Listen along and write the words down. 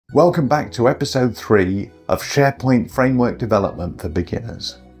Welcome back to episode 3 of SharePoint Framework Development for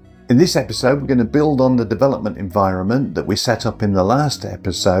Beginners. In this episode, we're going to build on the development environment that we set up in the last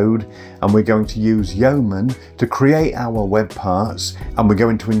episode, and we're going to use Yeoman to create our web parts, and we're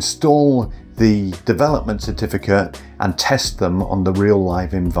going to install the development certificate and test them on the real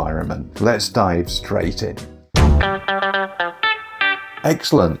live environment. Let's dive straight in.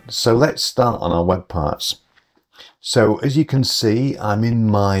 Excellent, so let's start on our web parts. So as you can see, I'm in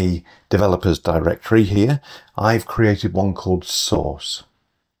my developers directory here. I've created one called source.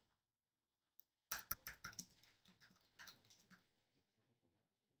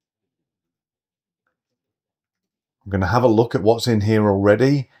 I'm going to have a look at what's in here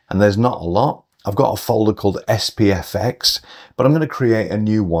already, and there's not a lot. I've got a folder called SPFx, but I'm going to create a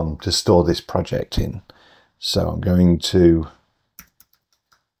new one to store this project in. So I'm going to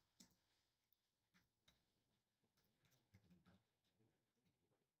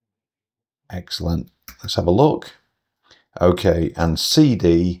excellent. Let's have a look. Okay, and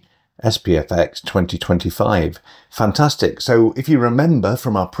CD SPFx 2025. Fantastic. So if you remember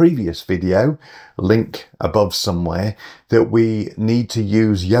from our previous video, link above somewhere, that we need to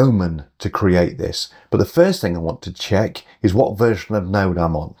use Yeoman to create this. But the first thing I want to check is what version of Node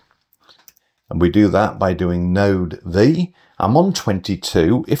I'm on. And we do that by doing node v. I'm on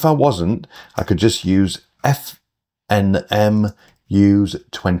 22. If I wasn't, I could just use fnm use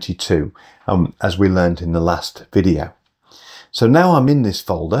 22, as we learned in the last video. So now I'm in this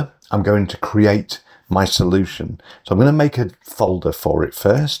folder, I'm going to create my solution. So I'm going to make a folder for it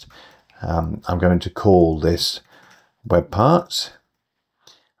first. I'm going to call this web parts.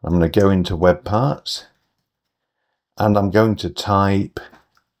 I'm going to go into web parts, and I'm going to type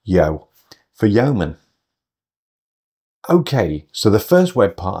Yo for Yeoman. Okay, so the first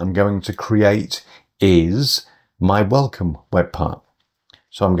web part I'm going to create is my welcome web part.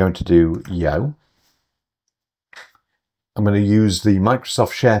 So I'm going to do Yo. I'm going to use the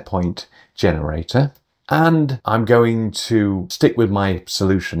Microsoft SharePoint generator, and I'm going to stick with my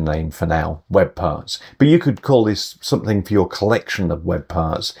solution name for now, web parts. But you could call this something for your collection of web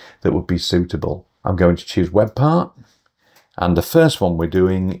parts that would be suitable. I'm going to choose web part, and the first one we're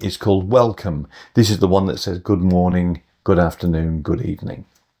doing is called welcome. This is the one that says good morning, good afternoon, good evening.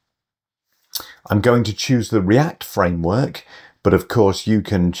 I'm going to choose the React framework, but of course you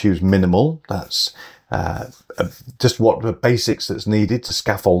can choose minimal. That's just what the basics that's needed to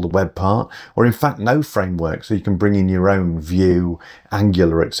scaffold the web part, or in fact no framework, so you can bring in your own Vue,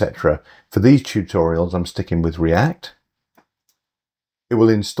 Angular, etc. For these tutorials I'm sticking with React. It will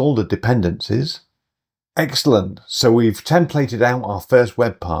install the dependencies. Excellent, so we've templated out our first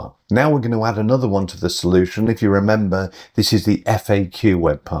web part. Now we're going to add another one to the solution. If you remember, this is the FAQ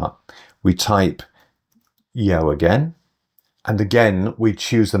web part. We type Yo again, and again we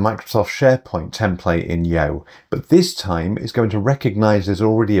choose the Microsoft SharePoint template in Yo, but this time it's going to recognize there's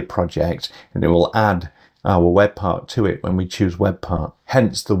already a project and it will add our web part to it when we choose web part.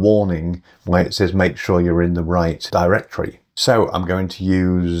 Hence the warning where it says make sure you're in the right directory. So I'm going to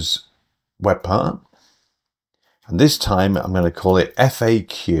use web part, and this time I'm going to call it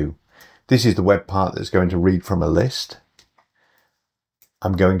FAQ. This is the web part that's going to read from a list.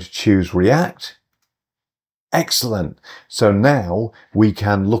 I'm going to choose React. Excellent. So now we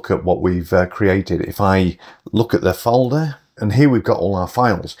can look at what we've created. If I look at the folder, and here we've got all our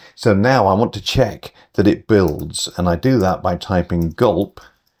files. So now I want to check that it builds, and I do that by typing Gulp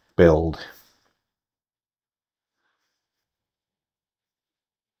build.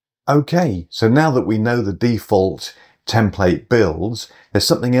 Okay, so now that we know the default template builds, there's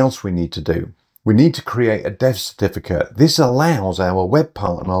something else we need to do. We need to create a dev certificate. This allows our web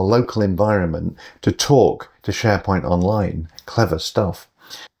part and our local environment to talk to SharePoint Online. Clever stuff.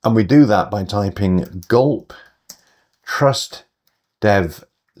 And we do that by typing Gulp trust dev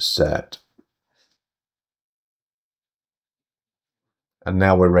cert. And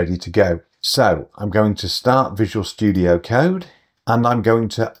now we're ready to go. So I'm going to start Visual Studio Code, and I'm going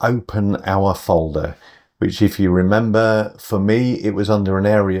to open our folder, which, if you remember, for me, it was under an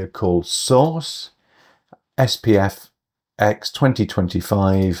area called Source, SPFx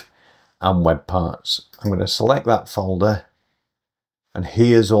 2025, and Web Parts. I'm going to select that folder, and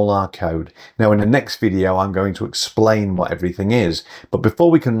here's all our code. Now, in the next video, I'm going to explain what everything is. But before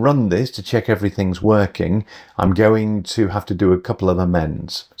we can run this to check everything's working, I'm going to have to do a couple of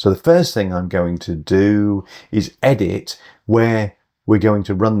amends. So the first thing I'm going to do is edit where we're going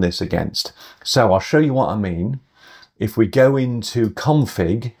to run this against. So I'll show you what I mean. If we go into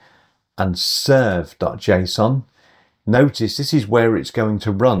config and serve.json, notice this is where it's going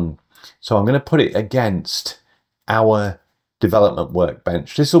to run. So I'm going to put it against our development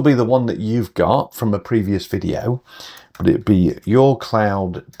workbench. This will be the one that you've got from a previous video, but it'd be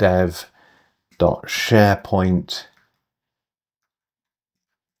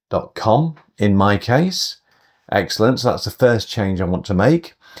yourclouddev.sharepoint.com in my case. Excellent, so that's the first change I want to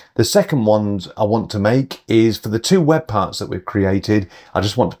make. The second one I want to make is for the two web parts that we've created, I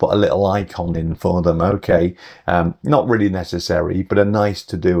just want to put a little icon in for them, okay? Not really necessary, but are nice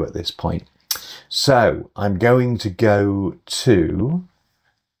to do at this point. So I'm going to go to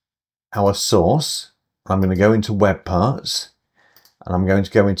our source. I'm going to go into web parts, and I'm going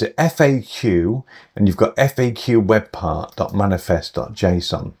to go into FAQ, and you've got FAQ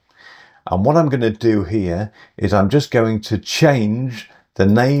webpart.manifest.json. And what I'm going to do here is I'm just going to change the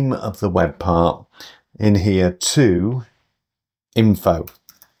name of the web part in here to info.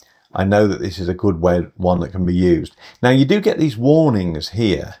 I know that this is a good one that can be used. Now you do get these warnings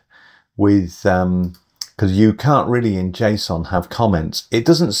here with, because you can't really in JSON have comments. It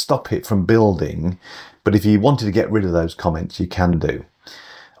doesn't stop it from building, but if you wanted to get rid of those comments, you can do.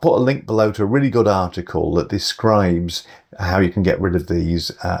 I'll put a link below to a really good article that describes how you can get rid of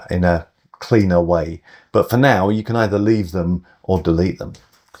these in a cleaner way. But for now, you can either leave them or delete them.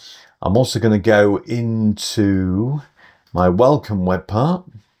 I'm also going to go into my welcome web part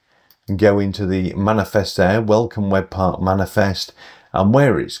and go into the manifest there, welcome web part manifest, and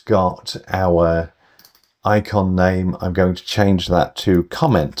where it's got our icon name, I'm going to change that to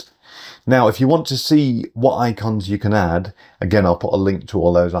comment. Now, if you want to see what icons you can add, again, I'll put a link to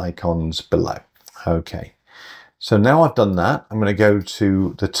all those icons below. Okay, so now I've done that, I'm going to go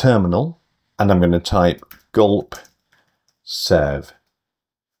to the terminal and I'm going to type gulp serve.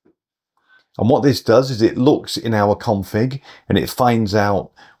 And what this does is it looks in our config and it finds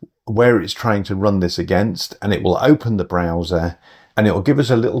out where it's trying to run this against, and it will open the browser and it will give us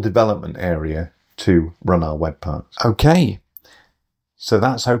a little development area to run our web parts. Okay, so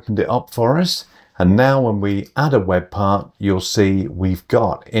that's opened it up for us. And now when we add a web part, you'll see we've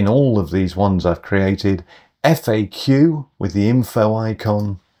got in all of these ones I've created, FAQ with the info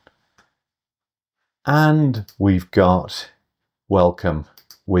icon, and we've got welcome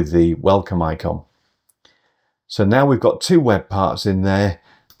with the welcome icon. So now we've got two web parts in there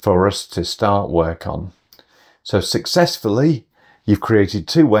for us to start work on. So successfully, you've created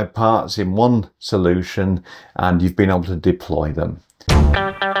two web parts in one solution and you've been able to deploy them.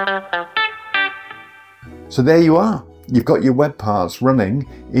 So there you are. You've got your web parts running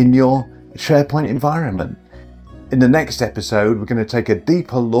in your SharePoint environment. In the next episode, we're going to take a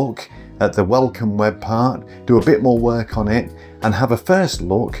deeper look at the welcome web part, do a bit more work on it, and have a first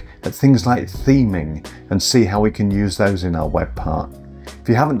look at things like theming and see how we can use those in our web part. If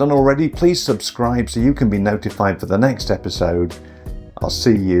you haven't done already, please subscribe so you can be notified for the next episode. I'll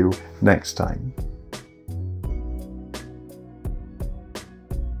see you next time.